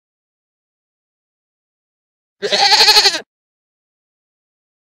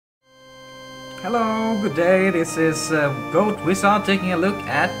Hello, good day, this is GOAT Wizard taking a look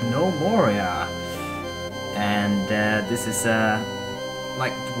at Gnomoria. And this is a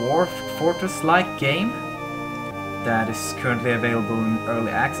like Dwarf Fortress-like game that is currently available in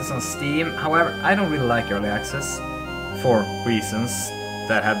early access on Steam. However, I don't really like early access for reasons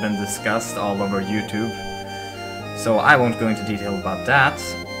that have been discussed all over YouTube. So I won't go into detail about that.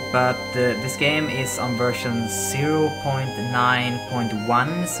 But this game is on version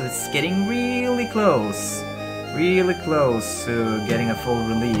 0.9.1, so it's getting really close to getting a full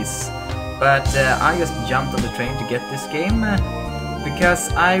release. But I just jumped on the train to get this game because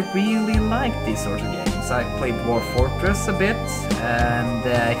I really like these sorts of games. I played Dwarf Fortress a bit and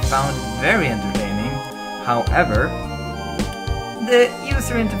I found it very entertaining. However, the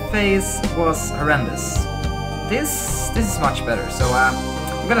user interface was horrendous. This is much better, so I'm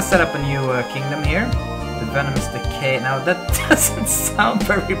gonna set up a new kingdom here. The Venomous Decay. Now that doesn't sound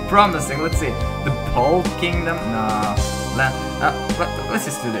very promising. Let's see. The Bold Kingdom. No. Let's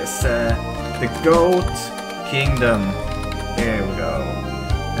just do this. The Goat Kingdom. Here we go.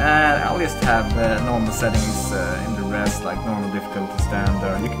 And I'll just have normal settings in the rest, like normal difficulty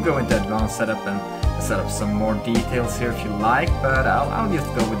standard. You can go into advanced setup and set up some more details here if you like, but I'll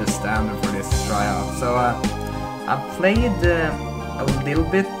just go with the standard for this tryout. So I've played a little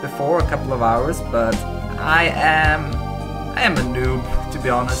bit before, a couple of hours, but I am a noob, to be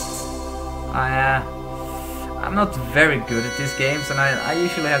honest. I'm not very good at these games, and I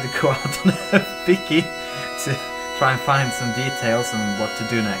usually have to go out on a wiki to try and find some details on what to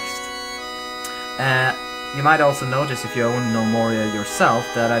do next. You might also notice, if you own Gnomoria yourself,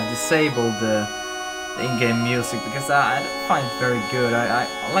 that I've disabled the in-game music because I don't find it very good. I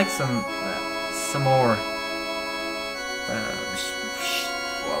like some more.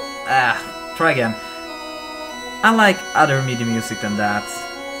 Try again. I like other MIDI music than that,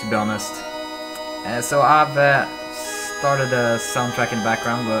 to be honest. So I've started a soundtrack in the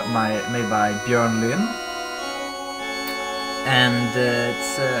background made by Björn Lynn, and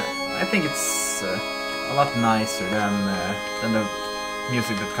I think it's a lot nicer than the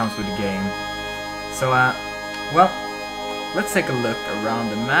music that comes with the game. So well, let's take a look around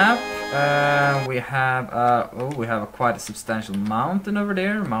the map. We have quite a substantial mountain over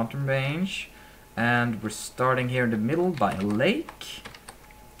there, mountain range, and we're starting here in the middle by a lake,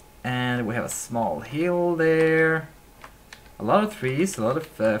 and we have a small hill there, a lot of trees, a lot of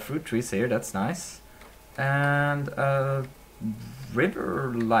fruit trees here, that's nice, and a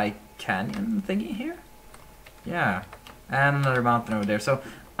river-like canyon thingy here, yeah, and another mountain over there. So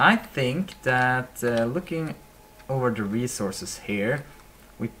I think that looking over the resources here,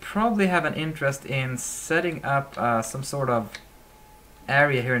 we probably have an interest in setting up some sort of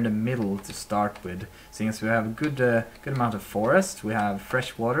area here in the middle to start with, seeing as we have a good amount of forest, we have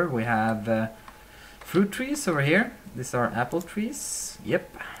fresh water, we have fruit trees over here. These are apple trees,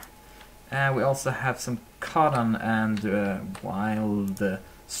 yep. And we also have some cotton and wild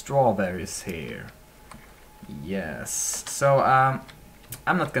strawberries here. Yes, so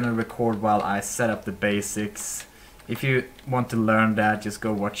I'm not gonna record while I set up the basics. If you want to learn that, just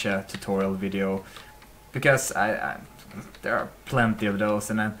go watch a tutorial video, because there are plenty of those,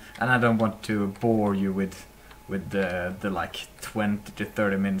 and I don't want to bore you with the like 20 to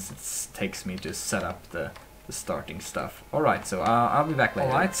 30 minutes it takes me to set up the starting stuff. Alright, so I'll be back later.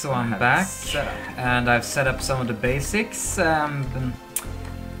 Alright, so I'm back, and I've set up some of the basics. I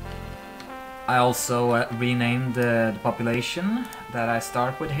also renamed the population that I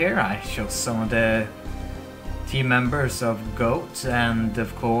start with here. I show some of the team members of GOAT, and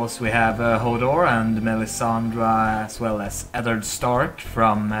of course we have Hodor and Melisandre, as well as Eddard Stark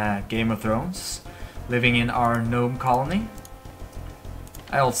from Game of Thrones, living in our gnome colony.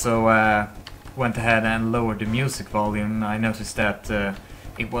 I also went ahead and lowered the music volume. I noticed that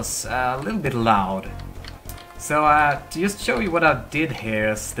it was a little bit loud. So to just show you what I did here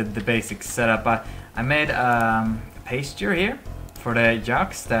as the basic setup, I made a pasture here for the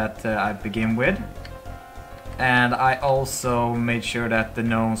jocks that I begin with. And I also made sure that the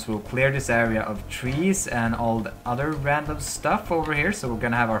gnomes will clear this area of trees and all the other random stuff over here. So we're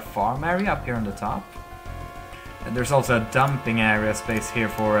gonna have our farm area up here on the top. And there's also a dumping area space here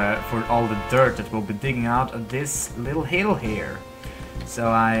for all the dirt that we'll be digging out of this little hill here. So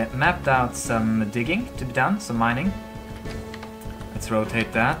I mapped out some digging to be done, some mining. Let's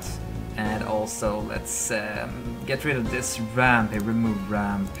rotate that. And also let's get rid of this ramp here, remove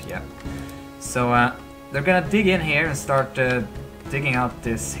ramp, yeah. So they're gonna dig in here and start digging out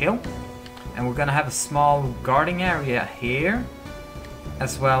this hill, and we're gonna have a small guarding area here,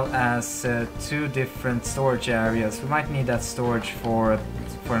 as well as 2 different storage areas. We might need that storage for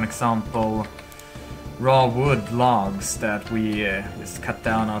an example, raw wood logs that we just cut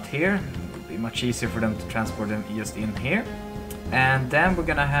down out here. It would be much easier for them to transport them just in here. And then we're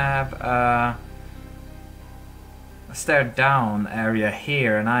gonna have a stair down area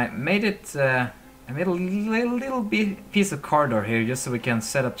here, and I made a little piece of corridor here just so we can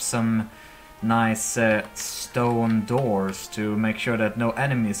set up some nice stone doors to make sure that no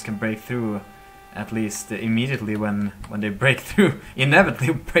enemies can break through, at least immediately when they break through,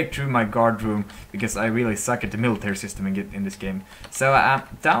 inevitably break through my guard room, because I really suck at the military system in this game. So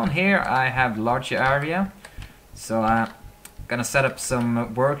down here I have larger area, so I'm gonna set up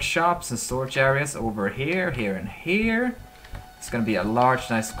some workshops and storage areas over here, here and here. It's gonna be a large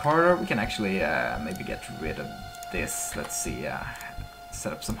nice corridor. We can actually maybe get rid of this. Let's see,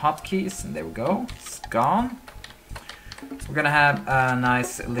 set up some hotkeys, and there we go, it's gone. We're gonna have a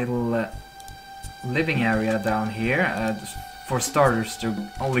nice little living area down here. Just for starters,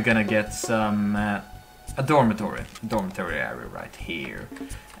 they're only gonna get some a dormitory area right here,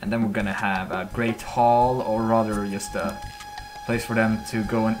 and then we're gonna have a great hall, or rather just a place for them to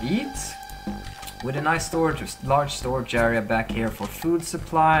go and eat, with a nice large storage area back here for food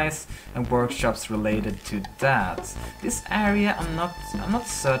supplies and workshops related to that. This area I'm not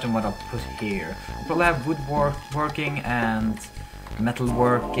certain what I'll put here. I'll probably have woodworking and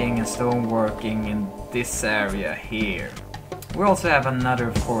metalworking and stoneworking in this area here. We also have another,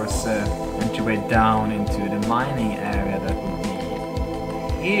 of course, entryway down into the mining area that will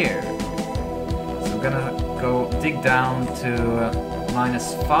be here. So we're gonna go dig down to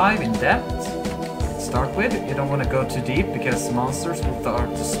 -5 in depth. Start with. You don't want to go too deep because monsters will start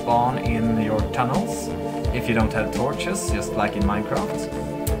to spawn in your tunnels if you don't have torches, just like in Minecraft.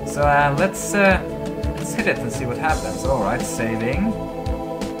 So let's hit it and see what happens. Alright, saving.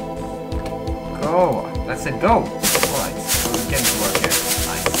 Go! Let's say go! Alright, so we're getting to work here.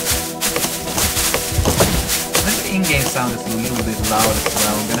 Nice. I think the in-game sound is a little bit loud as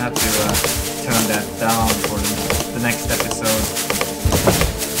well. I'm gonna have to turn that down for the next episode.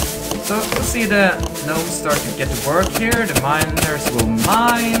 So we'll see the gnomes start to get to work here. The miners will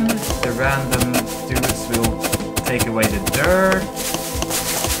mine. The random dudes will take away the dirt.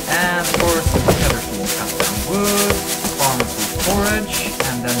 And of course the woodcutters will cut down wood. Farmers will forage.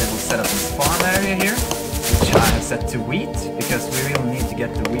 And then they will set up this farm area here, which I have set to wheat, because we really need to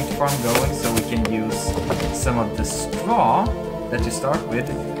get the wheat farm going so we can use some of the straw that you start with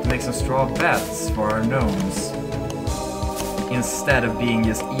to make some straw beds for our gnomes, instead of being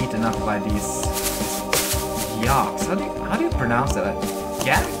just eaten up by these yaks. How do you pronounce that?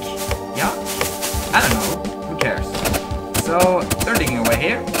 Yak? Yak? I don't know. Who cares? So they're digging away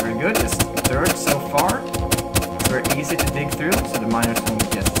here. Very good. Just dirt so far. Very easy to dig through, so the miners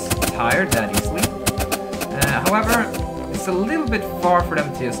won't get tired that easily. However, it's a little bit far for them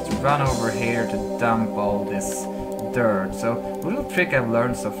to just run over here to dump all this dirt. So a little trick I've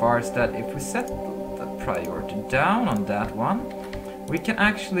learned so far is that if we set priority down on that one, we can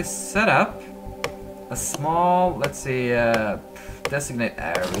actually set up a small, let's say, designate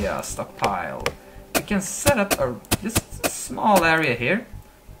area, stockpile. We can set up just a small area here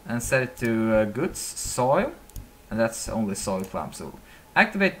and set it to goods, soil, and that's only soil clump. So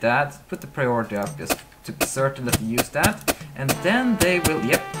activate that, put the priority up just to be certain that you use that, and then they will,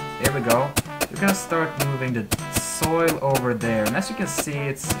 yep, there we go. You're gonna start moving the soil over there, and as you can see,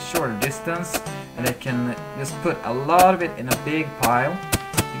 it's a shorter distance, and they can just put a lot of it in a big pile.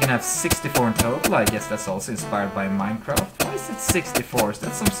 You can have 64 in total. I guess that's also inspired by Minecraft. Why is it 64? Is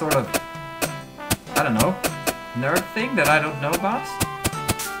that some sort of, I don't know, nerd thing that I don't know about?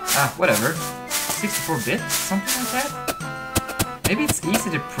 Whatever. 64 bits? Something like that? Maybe it's easy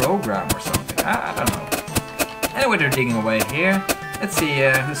to program or something. I don't know. Anyway, they're digging away here. Let's see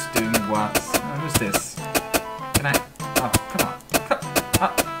who's doing what. Who's this? Can I? Oh, come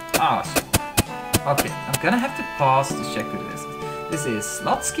on. Okay, I'm gonna have to pause to check who this is. This is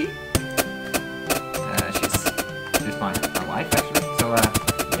Slotsky. She's my wife actually. So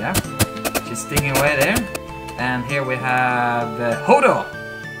yeah, she's digging away there. And here we have Hodo.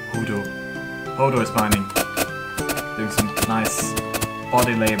 Hodo is mining. Doing some nice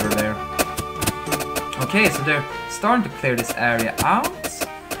body labor there. Okay, so they're starting to clear this area out.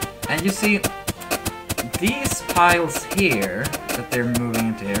 And you see these piles here that they're moving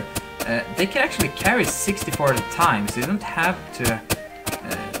into here, they can actually carry 64 at a time, so you don't have to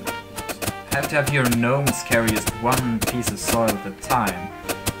have your gnomes carry just one piece of soil at a time.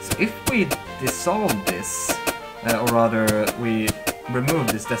 So if we dissolve this, or rather we remove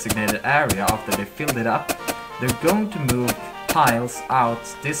this designated area after they filled it up, they're going to move piles out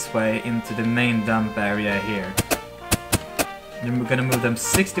this way into the main dump area here. Then we're gonna move them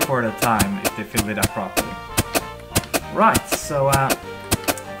 64 at a time if they fill it up properly. Right, so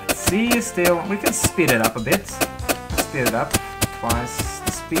let's see, still, we can speed it up a bit. Speed it up, twice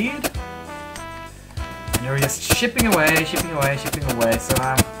the speed. And you're just shipping away, shipping away, shipping away, so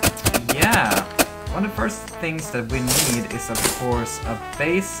yeah. One of the first things that we need is of course a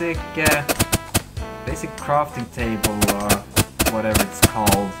basic crafting table or whatever it's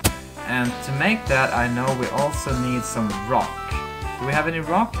called. And to make that I know we also need some rock. Do we have any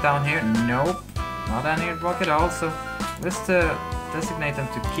rock down here? Nope, not any rock at all, so just designate them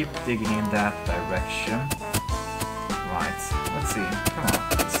to keep digging in that direction. Right, let's see, come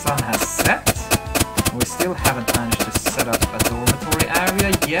on, the sun has set. We still haven't managed to set up a dormitory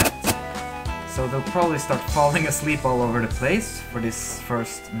area yet. So they'll probably start falling asleep all over the place for this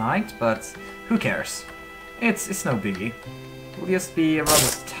first night, but who cares? It's no biggie. We'll just be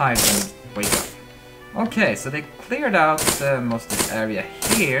rather tired when we wake up. Okay, so they cleared out most of this area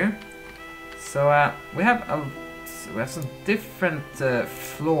here. So we have some different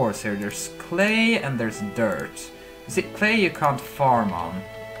floors here. There's clay and there's dirt. You see, clay you can't farm on.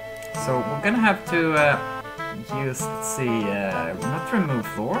 So we're gonna have to use, let's see, not remove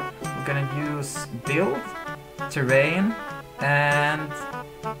floor. We're gonna use build, terrain, and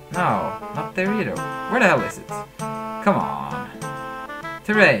no, not there either. Where the hell is it? Come on.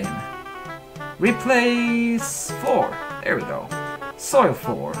 Terrain. Replace floor. There we go. Soil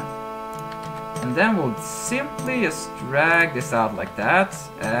floor. And then we'll simply just drag this out like that.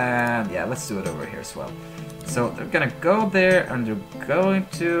 And yeah, let's do it over here as well. So they're gonna go there and they're going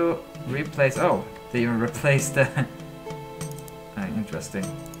to replace, oh, they even replaced the interesting.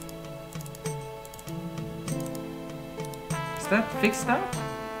 Is that fixed now?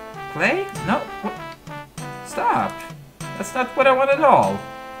 Clay? No, what? Stop! That's not what I want at all.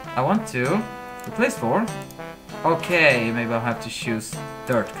 I want to replace floor. Okay, maybe I'll have to choose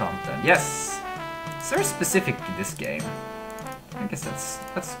dirt content. Yes! It's very specific in this game. I guess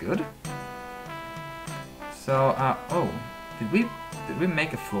that's good. So, oh, did we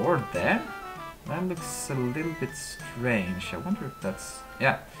make a floor there? That looks a little bit strange. I wonder if that's...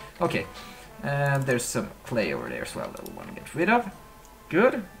 yeah, okay. And there's some clay over there as well that we want to get rid of.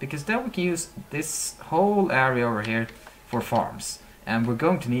 Good, because then we can use this whole area over here for farms. And we're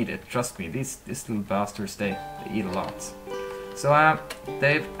going to need it, trust me. These little bastards, they eat a lot. So,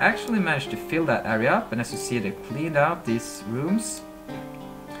 they've actually managed to fill that area up. And as you see, they've cleaned out these rooms.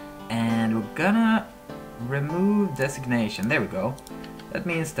 And we're gonna remove designation. There we go. That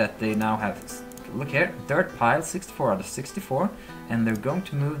means that they now have, look here, dirt pile 64 out of 64, and they're going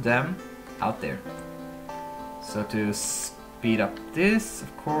to move them out there. So to speed up this,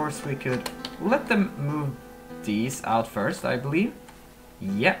 of course, we could let them move these out first, I believe.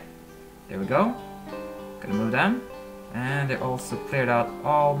 Yeah, there we go. Gonna move them, and they also cleared out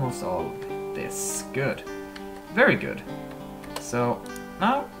almost all of this. Good, very good. So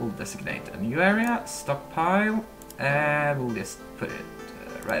now we'll designate a new area, stockpile, and we'll just put it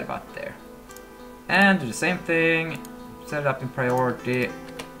right about there. And do the same thing, set it up in priority,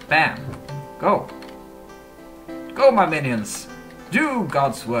 bam, go! Go my minions! Do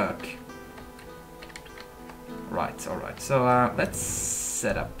God's work! Right, alright, so let's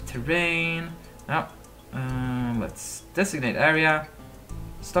set up terrain. Now, let's designate area,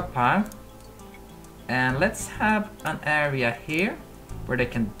 stockpile, and let's have an area here where they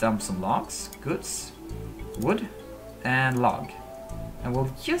can dump some logs, goods, wood, and log. And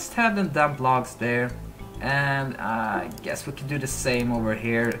we'll just have them dump logs there, and I guess we can do the same over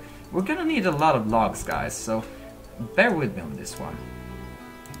here. We're gonna need a lot of logs, guys, so bear with me on this one.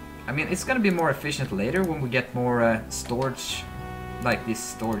 I mean, it's gonna be more efficient later when we get more storage, like these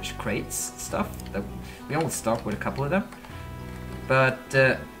storage crates stuff. That we only start with a couple of them. But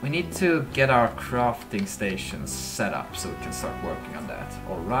we need to get our crafting stations set up so we can start working on that.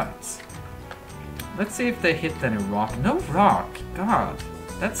 Alright. Let's see if they hit any rock. No rock! God,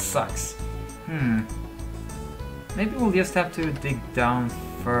 that sucks. Maybe we'll just have to dig down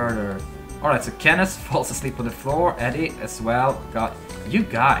further. Alright, so Kenneth falls asleep on the floor. Eddie as well. God, you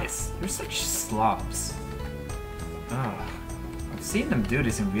guys, you're such slobs. Ugh. I've seen them do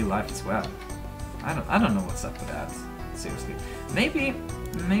this in real life as well. I don't know what's up with that. Seriously. Maybe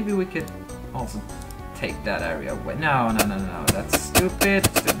we could also take that area away. No, that's stupid.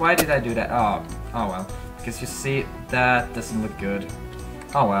 Why did I do that? Oh well. Because you see, that doesn't look good.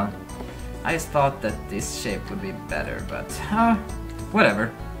 Oh well. I just thought that this shape would be better, but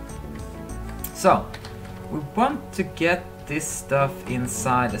whatever. So, we want to get this stuff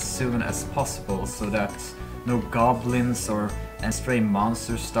inside as soon as possible so that no goblins or and stray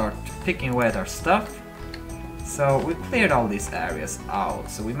monsters start picking away at our stuff. So we cleared all these areas out,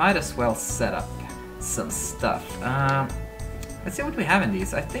 so we might as well set up some stuff. Let's see what we have in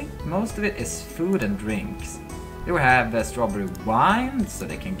these. I think most of it is food and drinks. Here we have strawberry wine, so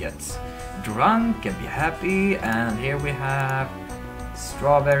they can get drunk and be happy. And here we have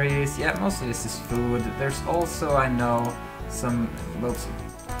strawberries. Yeah, most of this is food. There's also, I know, some loaves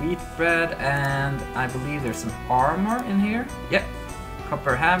of wheat bread, and I believe there's some armor in here. Yep,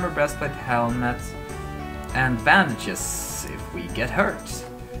 copper hammer, breastplate, helmet, and bandages if we get hurt.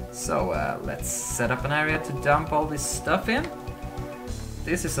 So let's set up an area to dump all this stuff in.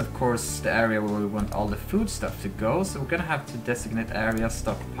 This is of course the area where we want all the food stuff to go, so we're gonna have to designate area,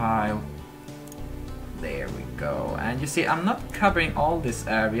 stockpile. There we go. And you see, I'm not covering all this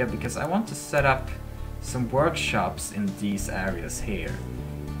area because I want to set up some workshops in these areas here.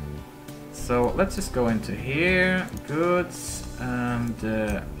 So let's just go into here, goods, and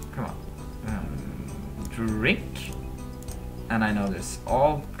come on, drink. And I know there's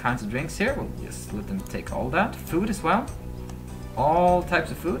all kinds of drinks here, we'll just let them take all that. Food as well, all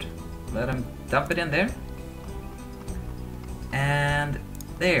types of food, let them dump it in there. And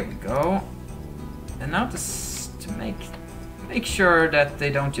there we go. And now to make sure that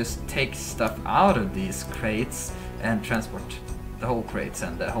they don't just take stuff out of these crates and transport the whole crates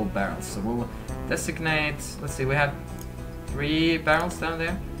and the whole barrels. So we'll designate, let's see, we have 3 barrels down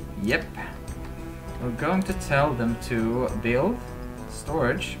there. Yep. We're going to tell them to build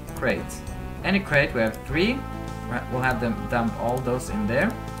storage crates. Any crate, we have 3. We'll have them dump all those in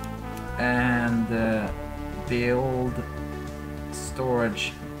there. And build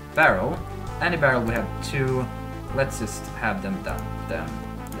storage barrel. Any barrel, we have 2. Let's just have them dump them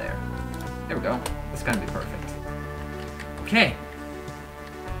there. There we go. That's gonna be perfect. Okay.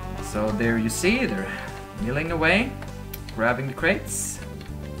 So there you see, they're milling away, grabbing the crates.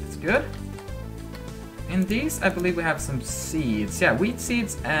 It's good. In these, I believe we have some seeds. Yeah, wheat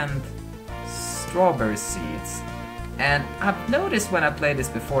seeds and strawberry seeds. And I've noticed when I played this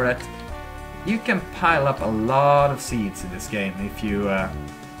before that you can pile up a lot of seeds in this game if you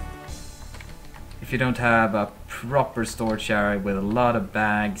don't have a proper storage area with a lot of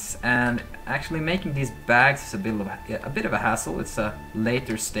bags. And actually making these bags is a bit of a hassle. It's a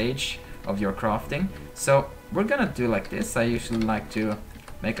later stage of your crafting. So we're gonna do like this. I usually like to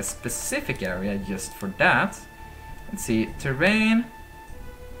make a specific area just for that. Let's see, terrain,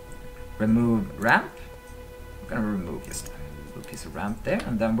 remove ramp. We're gonna remove just a little piece of ramp there,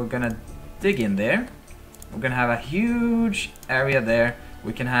 and then we're gonna dig in there. We're gonna have a huge area there.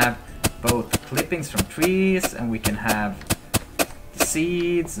 We can have both clippings from trees, and we can have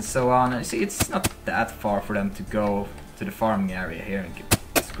seeds and so on. And you see, it's not that far for them to go to the farming area here and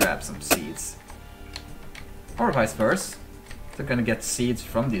just grab some seeds. Or vice versa. They're gonna get seeds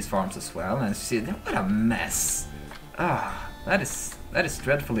from these farms as well. And you see, what a mess! Ah, that is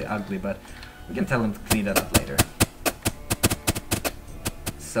dreadfully ugly, but we can tell them to clean that up later.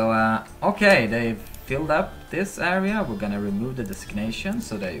 So, okay, they've filled up this area. We're gonna remove the designation,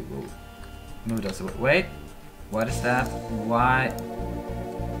 so they will move those away. Wait, what is that? Why?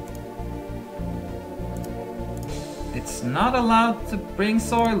 It's not allowed to bring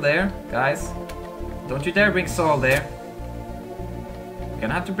soil there, guys. Don't you dare bring soil there. You're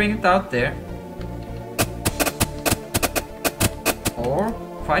gonna have to bring it out there. Or,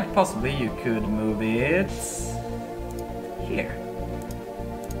 quite possibly, you could move it here.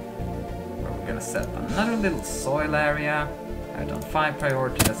 Where we're gonna set another little soil area. I don't find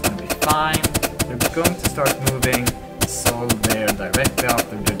priority, that's gonna be fine. We're going to start moving soil there directly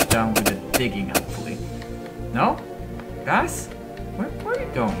after they're done with the digging, hopefully. No? Guys? Where are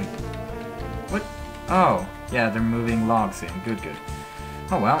you going? What? Oh, yeah, they're moving logs in. Good, good.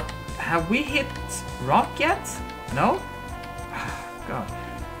 Oh well. Have we hit rock yet? No? God.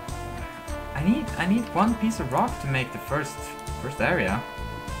 I need 1 piece of rock to make the first area.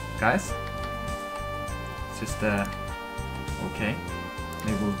 Guys? It's just okay.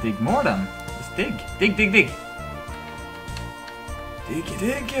 Maybe we'll dig more then. Just dig. Dig, dig, dig. Diggy,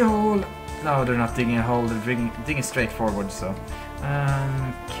 diggy hole. No, they're not digging a hole. They're digging straight forward, so.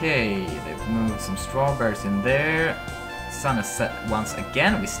 Okay, they've moved some strawberries in there. Sun is set once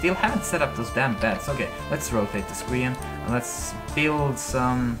again. We still haven't set up those damn beds. Okay, let's rotate the screen and let's build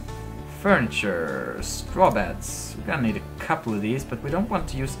some furniture. Straw beds. We're gonna need a couple of these, but we don't want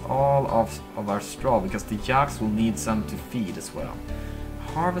to use all of our straw because the yaks will need some to feed as well.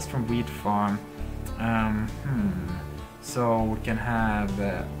 Harvest from wheat farm. So we can have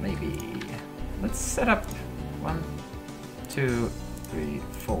maybe, let's set up 1, 2, 3,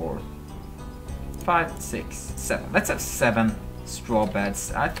 4, 5, 6, 7. Let's have 7 straw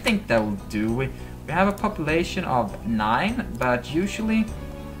beds. I think that will do. We have a population of 9, but usually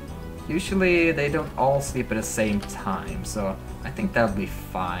they don't all sleep at the same time, so I think that'll be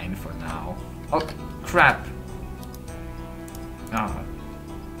fine for now. Oh, crap. Ah.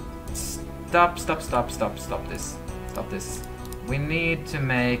 Stop this. Stop this. We need to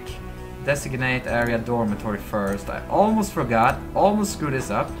make designate area dormitory first. I almost forgot, almost screwed this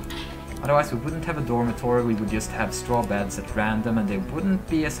up. Otherwise we wouldn't have a dormitory, we would just have straw beds at random and they wouldn't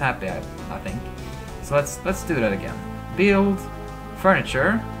be as happy, I think. So let's do that again. Build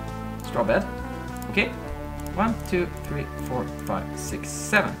furniture, straw bed. Okay. 1, 2, 3, 4, 5, 6,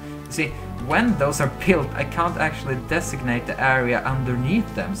 7. You see, when those are built, I can't actually designate the area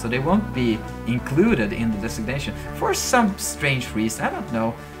underneath them, so they won't be included in the designation for some strange reason. I don't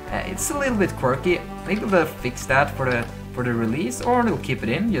know. It's a little bit quirky. Maybe they'll fix that for the release, or they'll keep it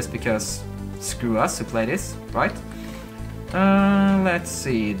in just because screw us who play this, right? Let's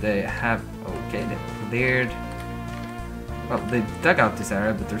see. They have okay. They cleared. Well, they dug out this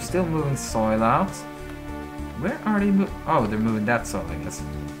area, but they're still moving soil out. Where are they moving? Oh, they're moving that soil, I guess.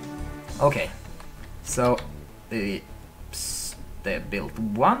 Okay, so they built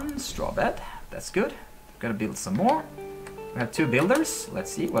 1 straw bed. That's good. Gonna build some more. We have 2 builders.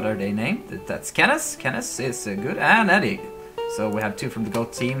 Let's see, what are they named? That's Kenneth. Kenneth is good, and Eddie. So we have 2 from the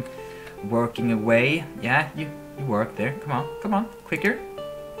GOAT team working away. Yeah, you work there. Come on, quicker.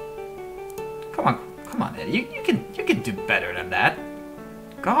 Come on, Eddie. You can do better than that.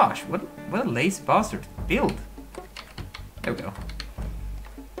 Gosh, what a lazy bastard. Build. There we go.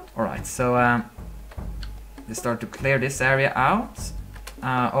 Alright, so they start to clear this area out.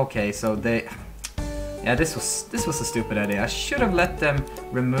 Okay, so they... Yeah, this was a stupid idea. I should have let them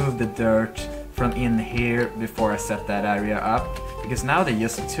remove the dirt from in here before I set that area up. Because now they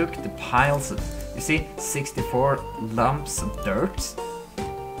just took the piles of... You see, 64 lumps of dirt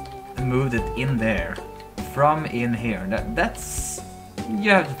and moved it in there. From in here. That's...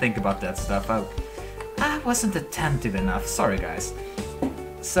 You have to think about that stuff. I wasn't attentive enough. Sorry, guys.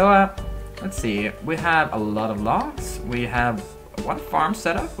 So, let's see. We have a lot of logs. We have 1 farm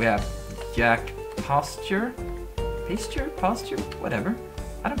set up. We have Jack pasture, whatever.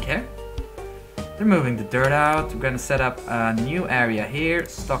 I don't care. They're moving the dirt out. We're gonna set up a new area here,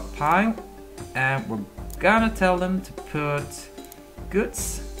 stockpile, and we're gonna tell them to put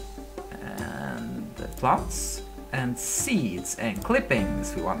goods and plants and seeds and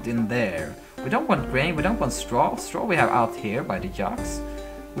clippings we want in there. We don't want grain, we don't want straw. Straw we have out here by the jocks.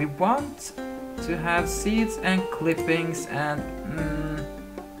 We want to have seeds and clippings and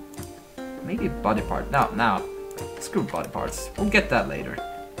maybe body part. No, screw body parts. We'll get that later.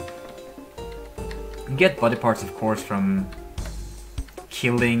 We get body parts, of course, from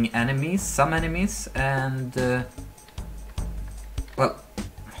killing enemies, some enemies, and well,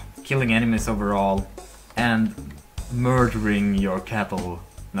 killing enemies overall, and murdering your cattle.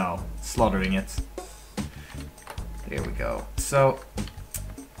 No, slaughtering it. There we go. So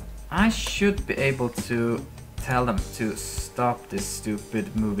I should be able to tell them to stop this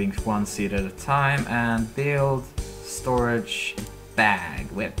stupid moving 1 seed at a time and build storage bag.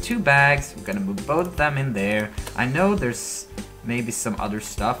 We have 2 bags. We're gonna move both of them in there. I know there's maybe some other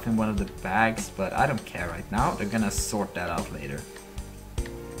stuff in one of the bags, but I don't care right now. They're gonna sort that out later.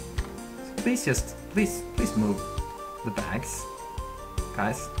 So please move the bags,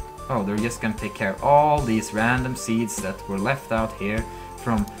 guys. Oh, they're just gonna take care of all these random seeds that were left out here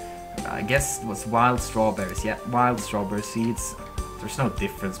from, I guess it was wild strawberries. Yeah, wild strawberry seeds. There's no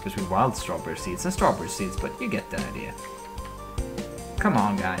difference between wild strawberry seeds and strawberry seeds, but you get the idea. Come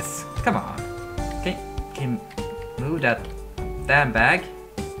on, guys. Come on. Can you move that damn bag?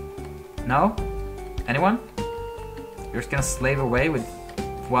 No? Anyone? You're just gonna slave away with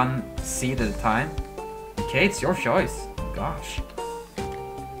 1 seed at a time? Okay, it's your choice. Gosh.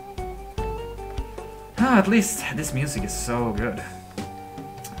 Ah, at least this music is so good.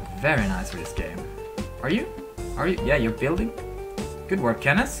 Very nice for this game. Are you? Yeah, you're building? Good work,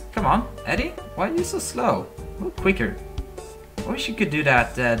 Kenneth. Come on, Eddie. Why are you so slow? Move quicker. I wish you could do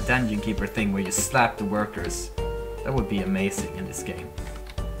that dungeon keeper thing where you slap the workers. That would be amazing in this game.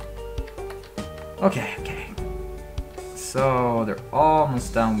 Okay. So they're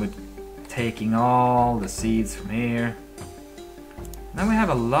almost done with taking all the seeds from here. Now we have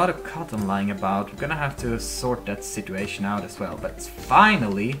a lot of cotton lying about. We're gonna have to sort that situation out as well. But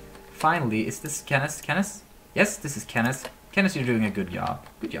finally, is this Kenneth? Kenneth? Yes, this is Kenneth. Kenneth, you're doing a good job.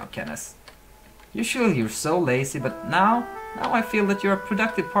 Good job, Kenneth. Usually you're so lazy, but now I feel that you're a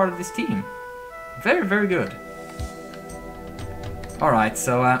productive part of this team. Very, very good. Alright,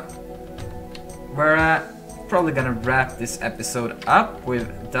 so we're probably gonna wrap this episode up. We've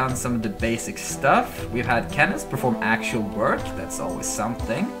done some of the basic stuff. We've had Kenneth perform actual work, that's always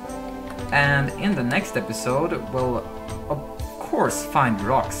something. And in the next episode, we'll of course find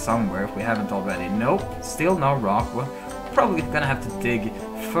rock somewhere if we haven't already. Nope, still no rock. We're probably gonna have to dig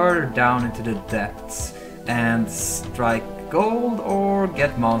further down into the depths and strike gold or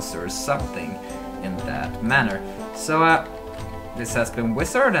get monsters, something in that manner. So this has been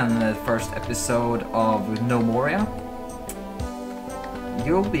Wizard and the first episode of Gnomoria.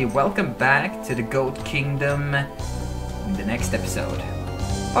 You'll be welcome back to the Goat Kingdom in the next episode.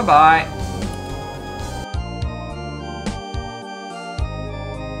 Bye bye!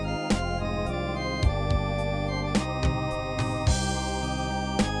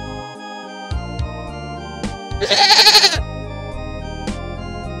 Yeah.